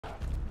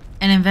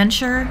An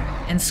adventure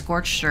in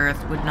Scorched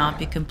Earth would not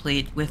be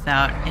complete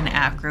without an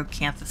Acro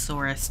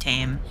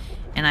tame,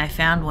 and I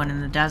found one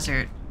in the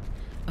desert.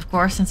 Of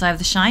course, since I have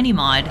the shiny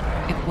mod,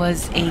 it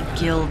was a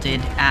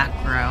gilded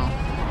Acro.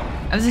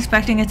 I was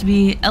expecting it to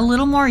be a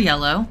little more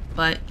yellow,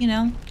 but you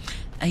know,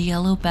 a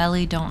yellow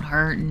belly don't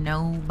hurt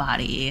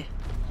nobody.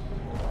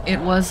 It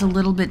was a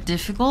little bit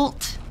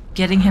difficult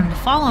getting him to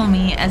follow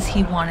me as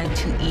he wanted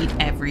to eat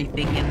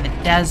everything in the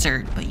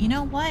desert, but you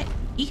know what?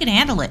 He can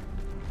handle it.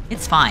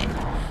 It's fine.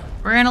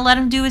 We're gonna let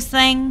him do his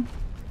thing,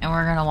 and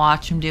we're gonna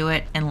watch him do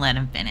it and let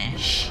him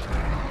finish.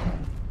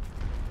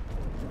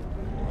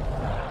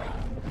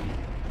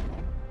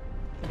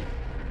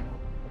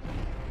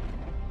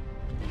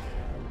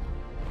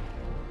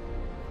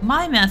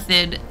 My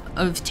method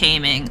of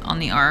taming on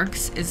the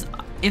arcs is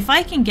if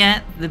I can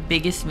get the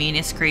biggest,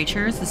 meanest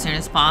creatures as soon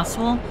as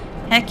possible,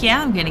 heck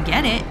yeah, I'm gonna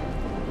get it.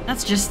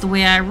 That's just the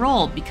way I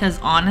roll, because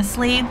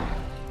honestly,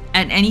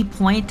 at any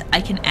point,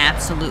 I can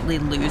absolutely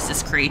lose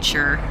this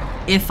creature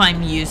if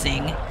I'm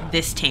using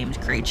this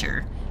tamed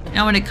creature.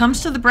 Now, when it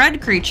comes to the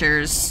bred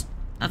creatures,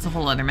 that's a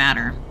whole other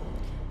matter.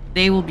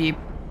 They will be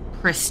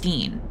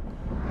pristine.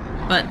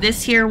 But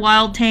this here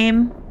wild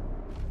tame,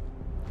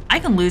 I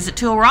can lose it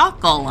to a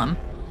rock golem.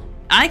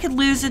 I could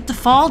lose it to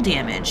fall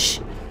damage.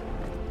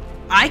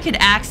 I could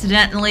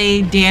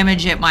accidentally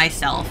damage it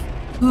myself.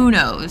 Who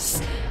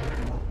knows?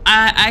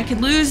 I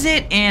could lose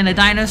it in a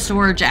dino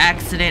storage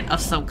accident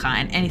of some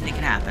kind. Anything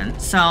can happen.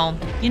 So,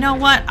 you know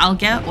what? I'll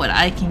get what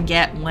I can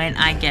get when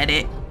I get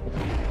it.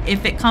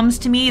 If it comes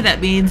to me, that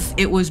means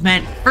it was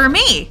meant for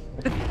me.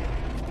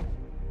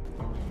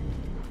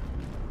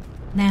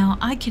 Now,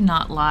 I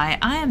cannot lie.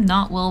 I am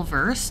not well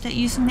versed at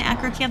using the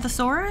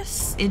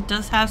Acrocanthosaurus. It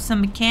does have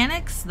some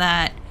mechanics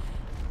that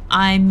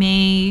I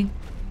may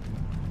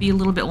be a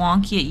little bit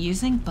wonky at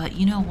using, but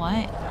you know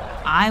what?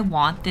 I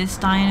want this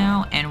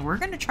dino, and we're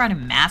going to try to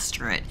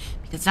master it,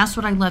 because that's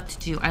what I love to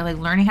do. I like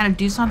learning how to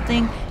do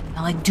something, and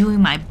I like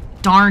doing my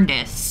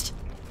darndest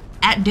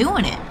at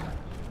doing it.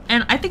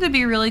 And I think it would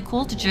be really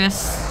cool to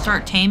just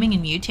start taming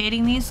and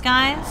mutating these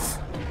guys.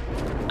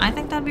 I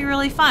think that'd be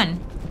really fun.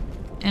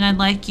 And I'd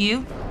like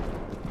you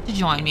to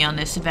join me on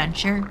this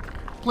adventure.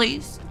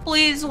 Please,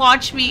 please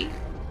watch me.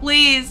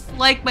 Please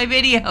like my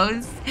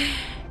videos.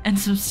 And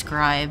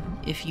subscribe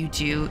if you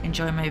do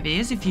enjoy my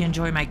videos, if you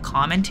enjoy my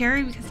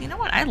commentary, because you know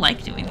what? I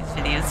like doing these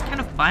videos. It's kind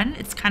of fun.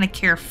 It's kind of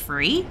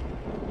carefree.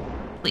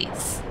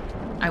 Please,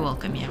 I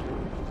welcome you.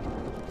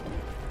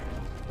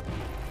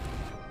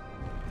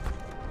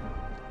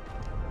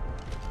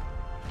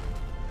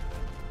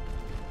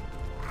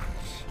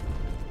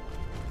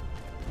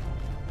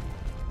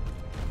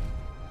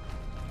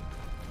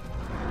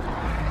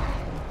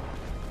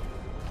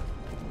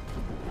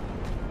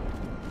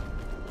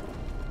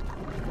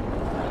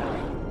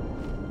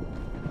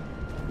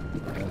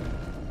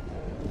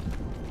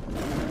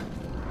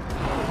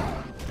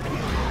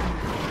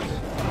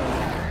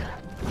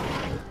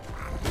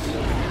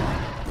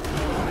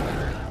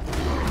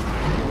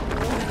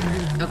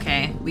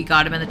 Okay, we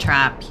got him in the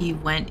trap. He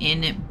went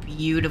in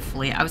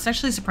beautifully. I was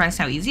actually surprised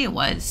how easy it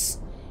was.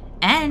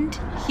 And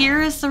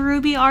here is the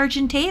Ruby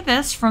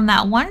Argentavis from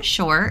that one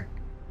short.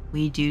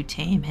 We do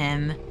tame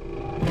him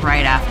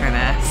right after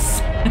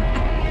this.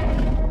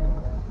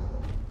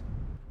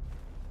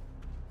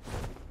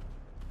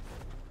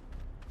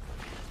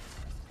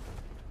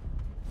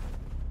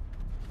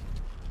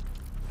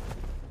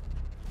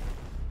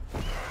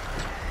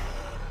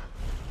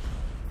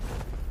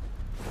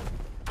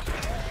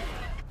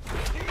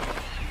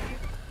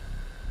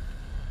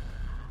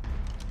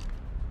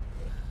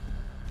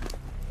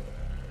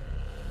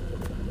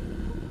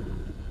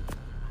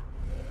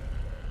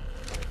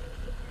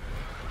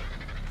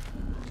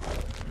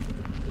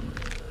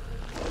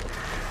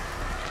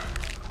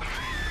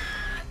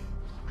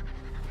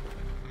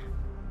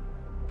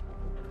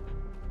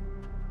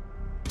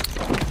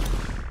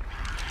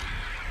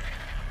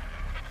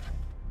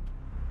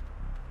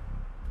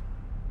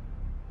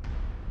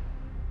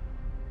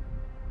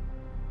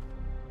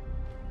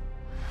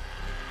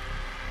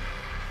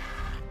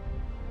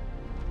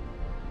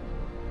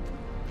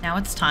 Now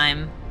it's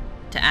time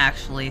to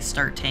actually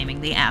start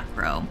taming the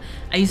Acro.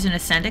 I used an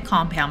Ascendant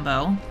compound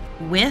bow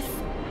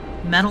with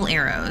metal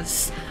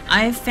arrows.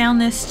 I've found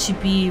this to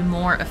be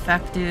more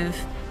effective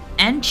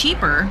and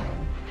cheaper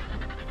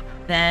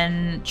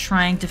than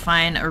trying to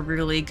find a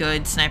really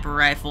good sniper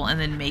rifle and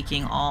then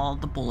making all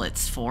the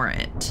bullets for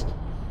it.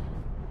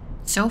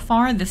 So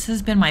far, this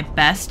has been my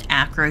best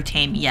Acro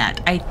tame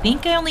yet. I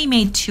think I only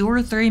made 2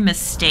 or 3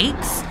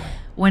 mistakes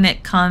when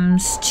it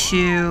comes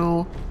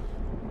to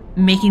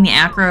making the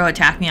Acro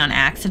attack me on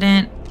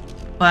accident,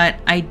 but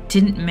I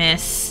didn't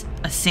miss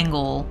a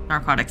single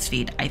narcotics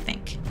feed, I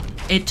think.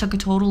 It took a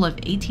total of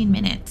 18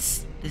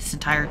 minutes, this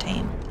entire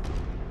tame.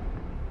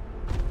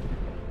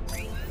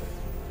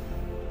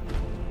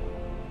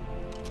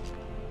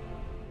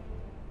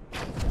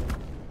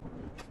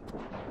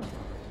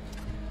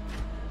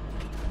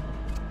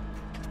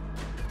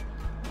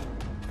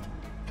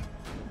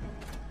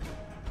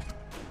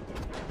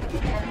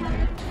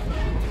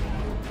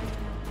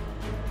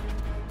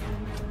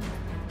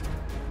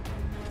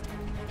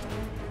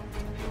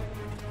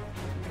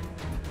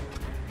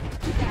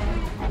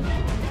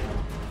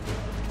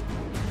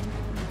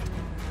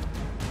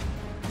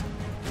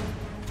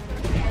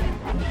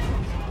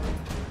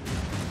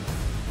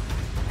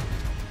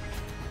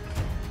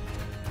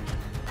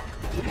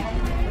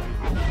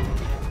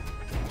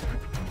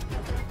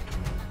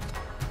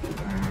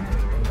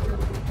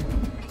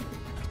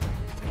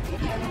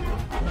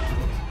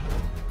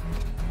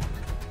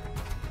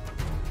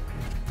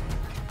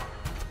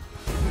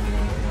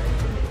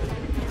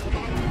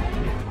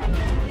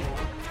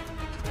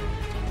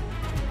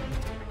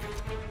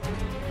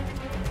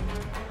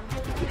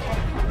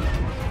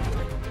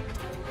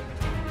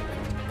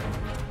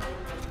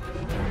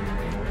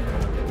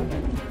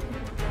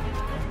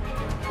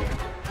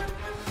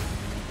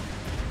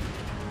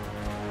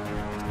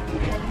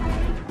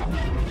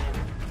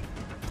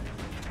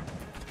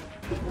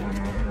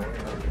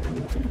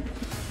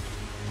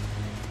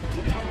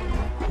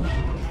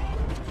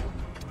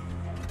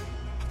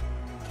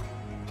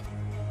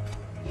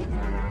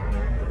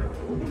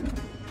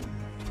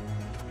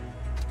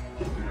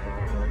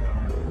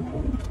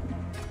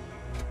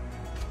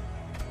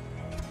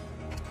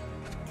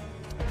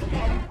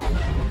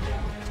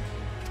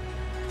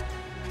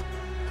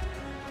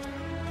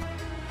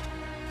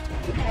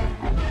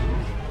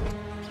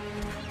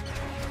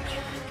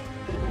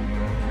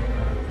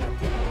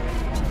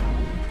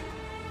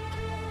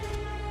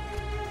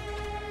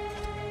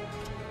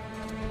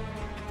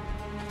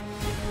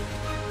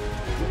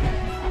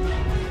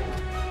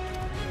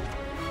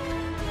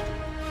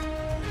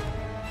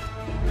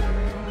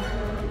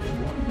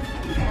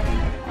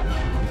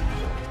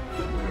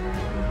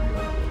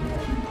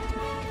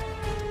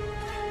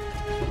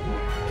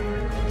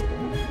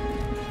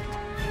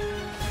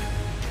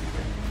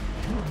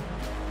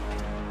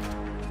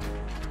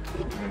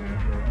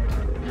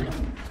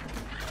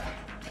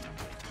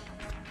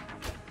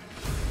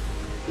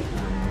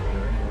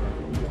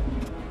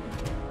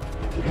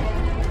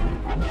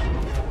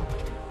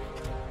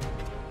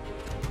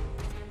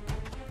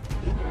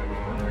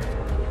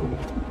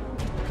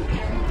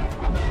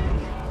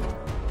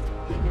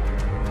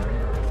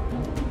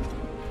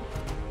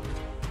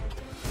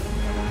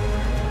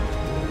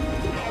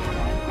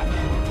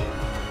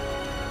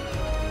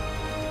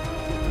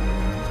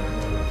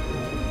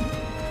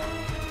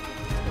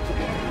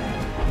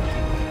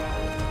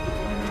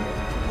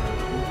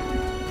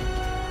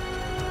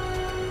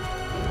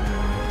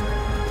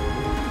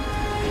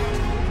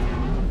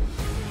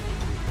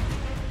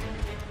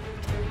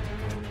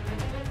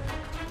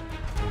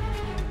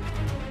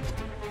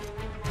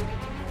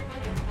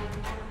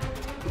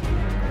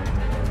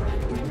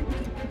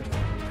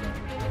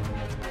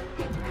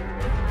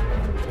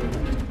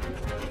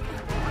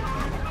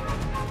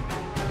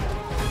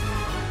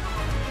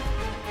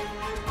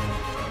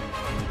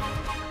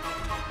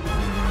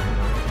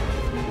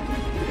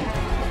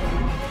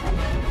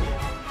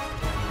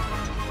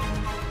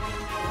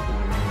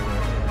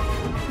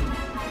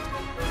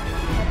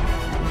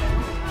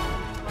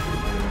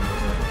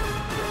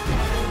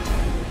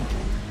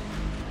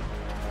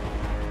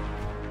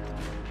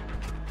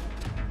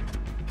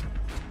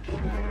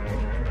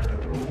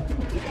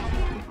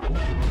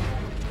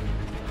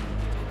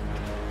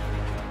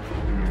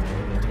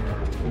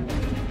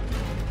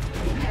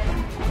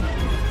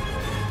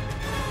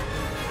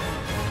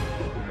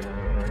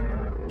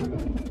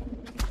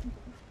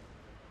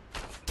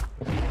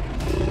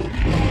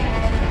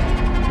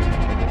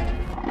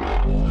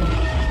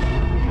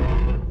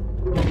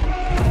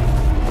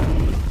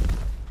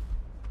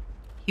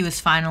 he was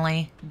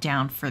finally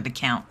down for the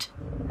count.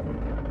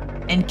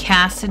 And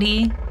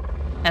Cassidy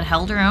had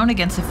held her own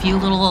against a few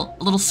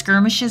little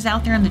skirmishes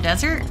out there in the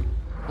desert.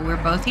 But we're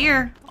both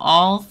here,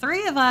 all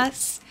three of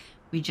us.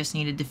 We just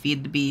needed to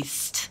feed the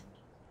beast.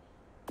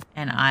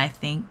 And I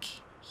think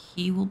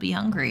he will be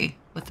hungry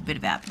with a bit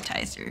of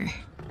appetizer.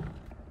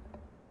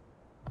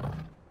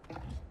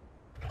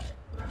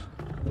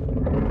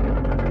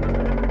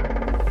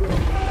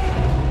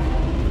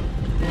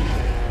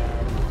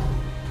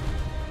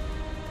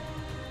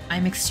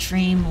 I'm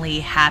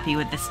extremely happy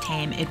with this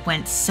tame. It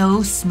went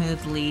so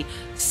smoothly,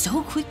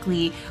 so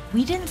quickly.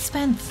 We didn't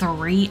spend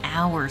 3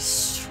 hours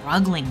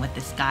struggling with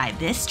this guy.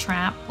 This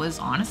trap was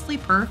honestly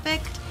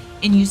perfect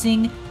in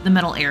using the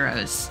metal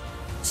arrows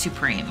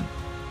supreme.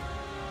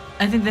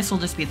 I think this will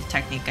just be the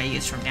technique I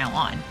use from now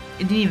on.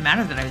 It didn't even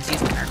matter that I was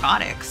using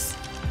narcotics.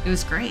 It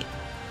was great.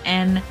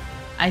 And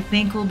I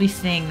think we'll be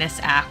seeing this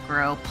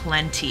acro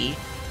plenty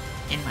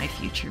in my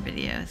future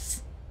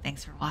videos.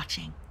 Thanks for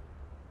watching.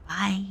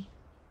 Bye.